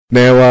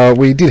Now,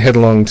 we did head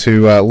along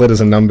to Letters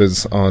and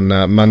Numbers on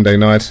Monday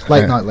night.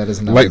 Late night Letters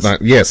and Numbers. Late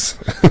night, yes.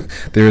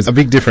 There is a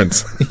big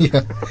difference.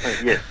 Yeah.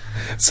 Yes.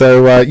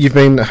 So you've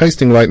been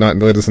hosting Late Night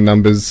Letters and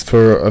Numbers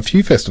for a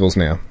few festivals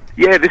now.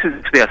 Yeah, this is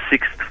actually our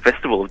 6th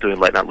festival of doing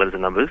Late Night Letters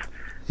and Numbers,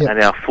 Yep.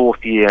 and our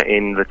 4th year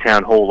in the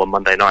Town Hall on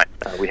Monday night.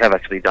 We have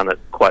actually done it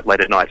quite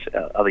late at night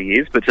other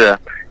years, but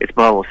it's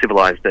more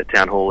civilised at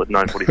Town Hall at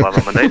 9:45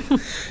 on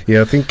Mondays.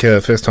 Yeah, I think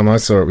first time I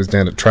saw it was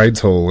down at Trades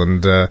Hall,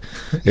 and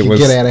it was...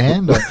 Get out of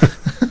hand.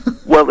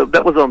 Well,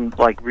 that was on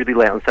really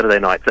late on Saturday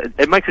night. So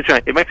it makes a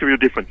change. It makes a real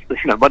difference.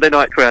 Monday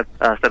night crowds,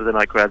 Saturday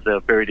night crowds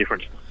are very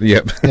different.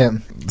 Yep. Yeah.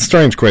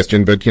 Strange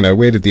question, but,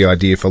 where did the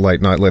idea for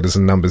Late Night Letters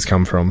and Numbers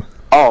come from?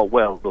 Oh,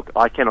 well, look,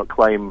 I cannot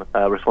claim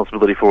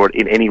responsibility for it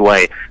in any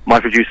way. My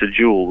producer,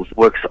 Jules,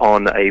 works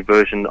on a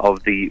version of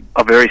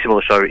a very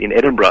similar show in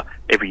Edinburgh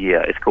every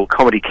year. It's called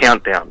Comedy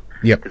Countdown.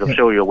 Yep. Because I'm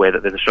sure you're aware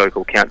that there's a show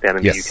called Countdown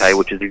in Yes. the UK,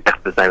 which is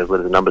exactly the same as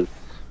Letters and Numbers.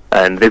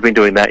 And they've been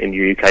doing that in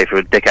the UK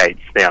for decades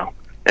now.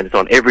 And it's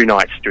on every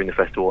night during the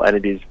festival, and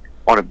it is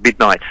on at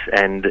midnight,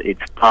 and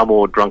it's far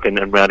more drunken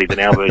and rowdy than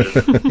our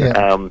version.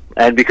 Yeah.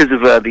 And because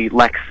of the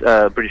lax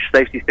British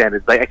safety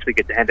standards, they actually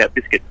get to hand out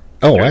biscuits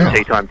Oh, during wow. the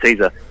tea time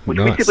teaser, which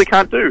we Nice. simply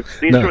can't do.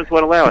 The No. instruments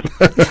won't allow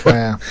us.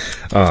 Wow.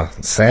 Oh,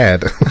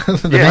 sad.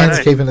 The Yeah, I man's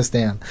know. keeping us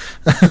down.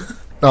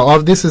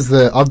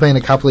 I've been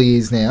a couple of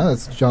years now.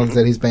 As John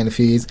said, he's been a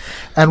few years.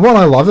 And what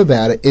I love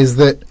about it is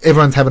that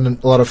everyone's having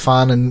a lot of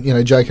fun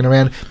and, joking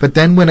around. But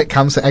then when it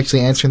comes to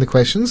actually answering the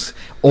questions,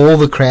 all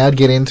the crowd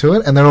get into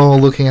it and they're all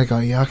looking at it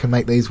going, yeah, I can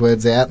make these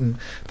words out. And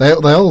they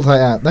all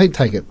they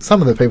take it.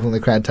 Some of the people in the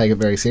crowd take it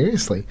very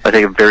seriously. I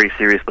take it very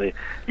seriously.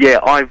 Yeah,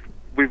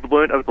 we've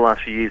learned over the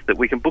last few years that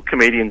we can book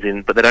comedians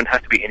in, but they don't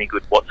have to be any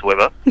good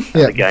whatsoever at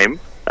Yeah. the game,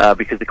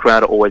 because the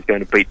crowd are always going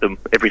to beat them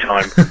every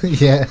time.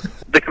 Yeah.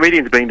 The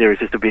comedians being there is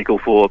just a vehicle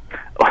for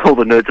all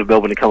the nerds of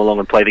Melbourne to come along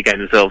and play the game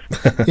themselves.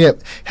 Yeah.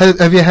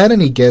 Have you had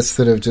any guests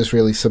that have just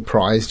really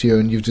surprised you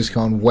and you've just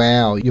gone,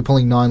 wow, you're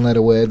pulling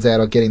 9-letter words out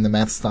or getting the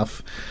math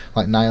stuff,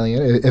 like nailing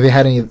it? Have you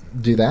had any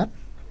do that?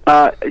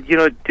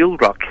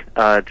 Dilruck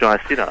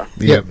Jayasena,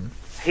 Yep.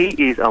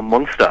 he is a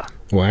monster.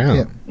 Wow.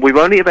 Yeah. We've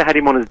only ever had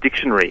him on his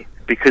dictionary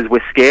because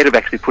we're scared of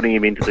actually putting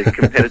him into the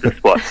competitive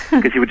spot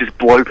because he would just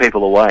blow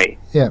people away.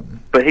 Yeah.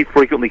 But he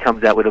frequently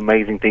comes out with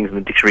amazing things in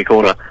the dictionary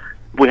corner.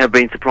 We have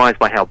been surprised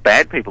by how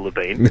bad people have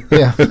been.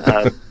 Yeah.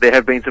 There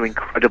have been some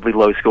incredibly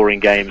low-scoring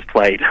games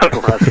played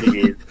over the last few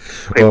years.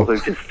 People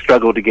who've just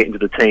struggled to get into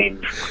the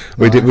teams.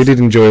 We did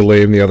enjoy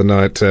Liam the other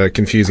night,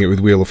 confusing it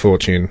with Wheel of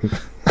Fortune.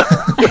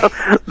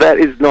 That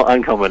is not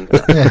uncommon.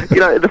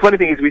 The funny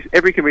thing is,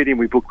 every comedian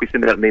we book, we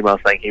send out an email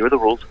saying, here are the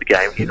rules of the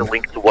game, here's a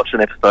link to watch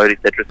an episode,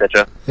 etc.,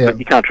 etc. Yeah. But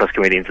you can't trust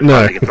comedians as No.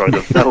 far as you can throw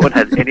them. No one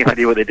has any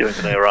idea what they're doing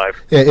when they arrive.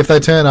 Yeah, if they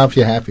turn up,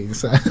 you're happy.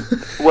 So,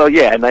 Well,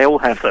 yeah, and they all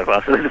have so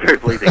far, so that's very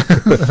pleasing.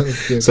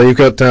 that's good. So you've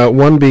got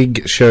one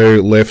big show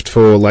left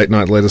for Late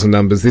Night Letters and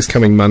Numbers this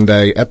coming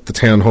Monday at the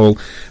Town Hall,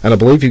 and I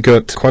believe you've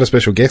got quite a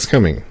special guest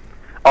coming.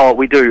 Oh,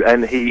 we do,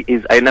 and he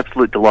is an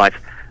absolute delight.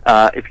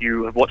 If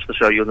you have watched the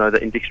show, you'll know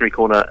that in Dictionary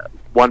Corner,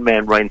 one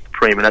man reigns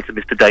supreme, and that's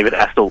Mr. David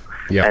Astle.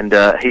 Yep.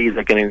 And he is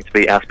going to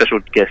be our special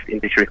guest in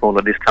Dictionary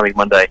Corner this coming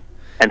Monday.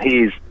 And he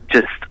is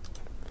just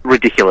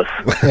ridiculous.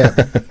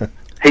 Yeah.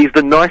 He's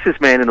the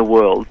nicest man in the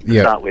world to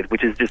Yep. start with,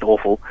 which is just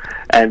awful.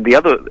 And the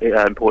other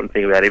important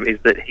thing about him is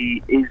that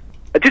he is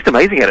just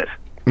amazing at it.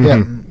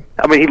 Yeah.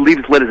 I mean, he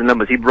lives letters and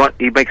numbers. He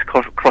makes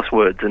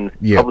crosswords and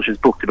Yep. publishes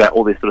books about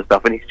all this sort of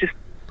stuff, and he's just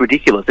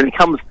ridiculous. And he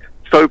comes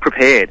so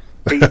prepared.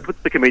 He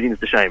puts the comedians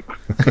to shame.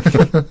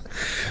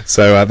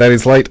 So that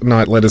is Late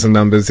Night Letters and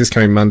Numbers this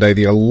coming Monday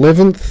the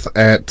 11th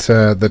at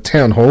the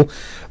Town Hall.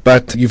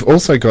 But you've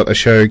also got a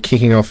show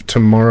kicking off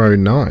tomorrow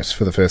night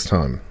for the first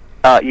time.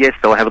 Yes,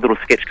 so I have a little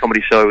sketch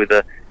comedy show with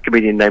a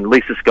comedian named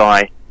Lisa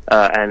Sky,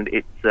 and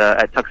it's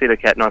at Tuxedo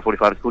Cat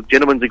 9:45. It's called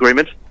Gentleman's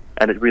Agreement,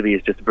 and it really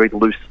is just a very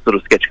loose sort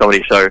of sketch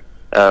comedy show.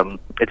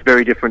 It's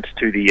very different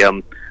to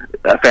the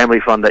family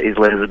fun that is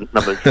Letters and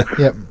Numbers.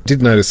 Yep.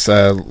 Did notice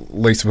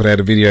Lisa put out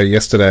a video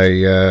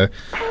yesterday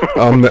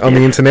on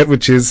the internet,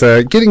 which is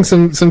getting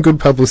some good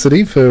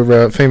publicity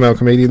for female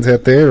comedians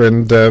out there,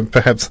 and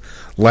perhaps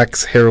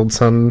lax Herald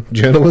Sun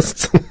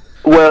journalists.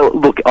 Well,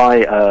 look,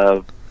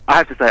 I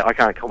have to say I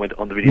can't comment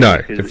on the video No,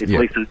 because it's yeah.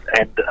 Lisa's,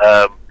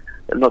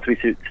 and not to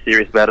be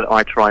serious about it,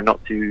 I try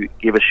not to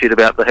give a shit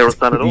about the Herald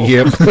Sun at all.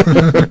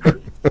 Yep.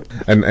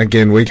 And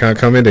again, we can't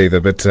comment either,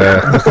 but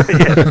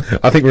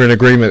I think we're in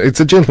agreement.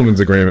 It's a gentleman's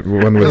agreement,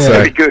 one would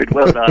Very say. good,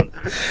 well done.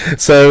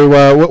 So,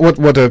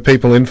 what are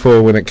people in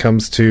for when it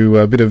comes to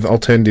a bit of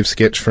alternative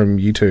sketch from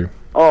you two?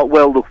 Oh,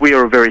 well, look, we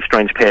are a very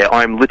strange pair.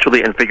 I'm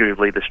literally and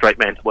figuratively the straight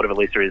man to whatever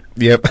Lisa is.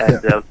 Yep.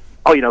 And,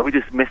 we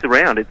just mess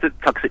around. It's a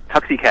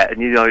Tuxie Cat,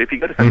 and, if you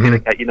go to Tuxedo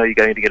Cat, you're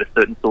going to get a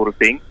certain sort of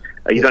thing.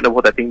 You don't know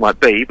what that thing might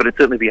be, but it'd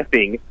certainly be a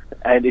thing,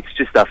 and it's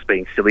just us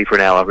being silly for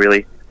an hour,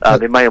 really.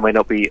 there may or may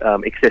not be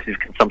excessive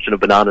consumption of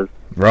bananas.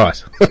 Right.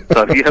 So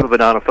if you have a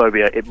banana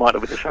phobia, it might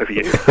not be the show for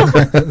you.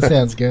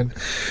 Sounds good.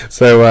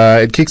 So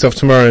it kicks off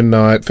tomorrow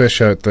night. First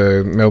show at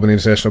the Melbourne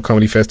International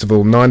Comedy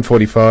Festival,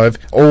 9:45,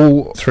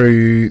 all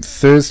through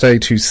Thursday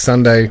to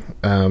Sunday,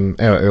 hour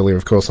earlier,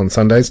 of course, on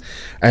Sundays.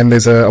 And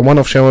there's a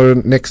one-off show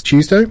next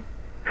Tuesday.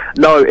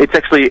 No,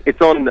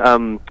 it's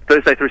on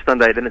Thursday through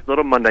Sunday. Then it's not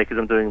on Monday because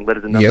I'm doing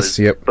letters and numbers. Yes,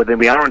 yep. But then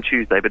we are on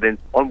Tuesday. But then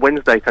on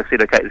Wednesday,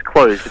 Tuxedo Cat is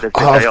closed. But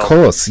Oh, of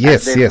course.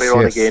 Yes, and then yes, we're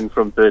on yes. again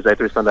from Thursday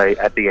through Sunday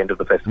at the end of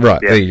the festival. Right,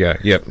 Yeah. there you go.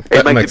 Yep. It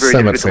That makes makes it very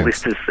so much difficult to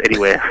sense. list us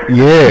anywhere.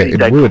 Yeah, Any it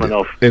date would. coming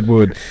off. It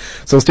would.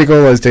 So I'll stick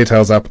all those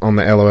details up on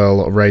the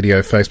LOL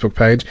Radio Facebook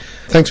page.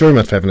 Thanks very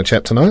much for having a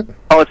chat tonight.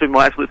 Oh, it's been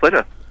my absolute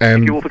pleasure. And-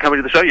 Thank you all for coming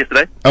to the show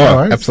yesterday. Oh, No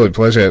worries. absolute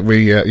pleasure.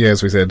 We,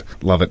 as we said,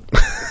 love it.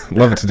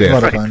 Love it to A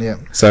lot death. of fun, yeah.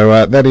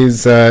 So that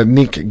is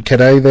Nick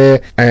Cadet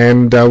there,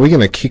 and we're going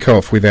to kick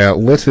off with our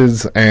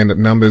letters and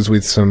numbers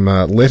with some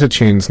letter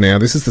tunes now.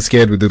 This is the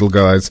Scared with Little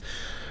Guys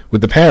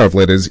with the power of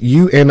letters,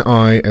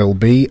 UNILBOKNLA.